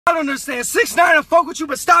I don't understand. 6ix9ine, I fuck with you,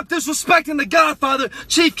 but stop disrespecting the Godfather,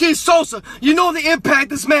 Chief Keef Sosa. You know the impact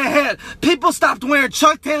this man had. People stopped wearing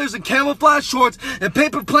Chuck Taylors and camouflage shorts and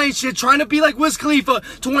paper plane shit, trying to be like Wiz Khalifa,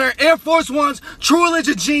 to wearing Air Force Ones, True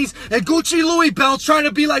Religion jeans, and Gucci Louis belts, trying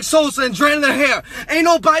to be like Sosa and draining their hair. Ain't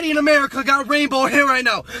nobody in America got rainbow hair right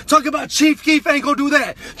now. Talk about Chief Keef ain't gonna do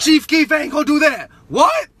that. Chief Keef ain't gonna do that.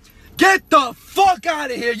 What? Get the fuck out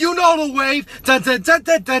of here. You know the wave. Dun, dun, dun,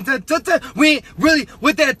 dun, dun, dun, dun, dun. We ain't really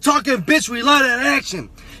with that talking bitch. We love that action.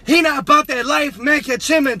 He not about that life, man. Catch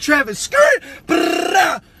him and Travis. Skirt.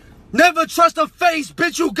 Brrrah. Never trust a face,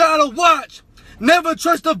 bitch. You gotta watch. Never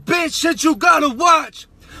trust a bitch. Shit, you gotta watch.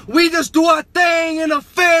 We just do our thing and the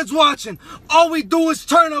fans watching. All we do is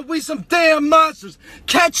turn up. We some damn monsters.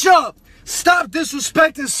 Catch up. Stop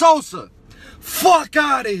disrespecting Sosa. Fuck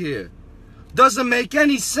out of here. Doesn't make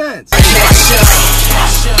any sense.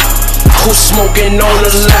 Who's smoking on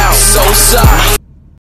the loud? Sosa.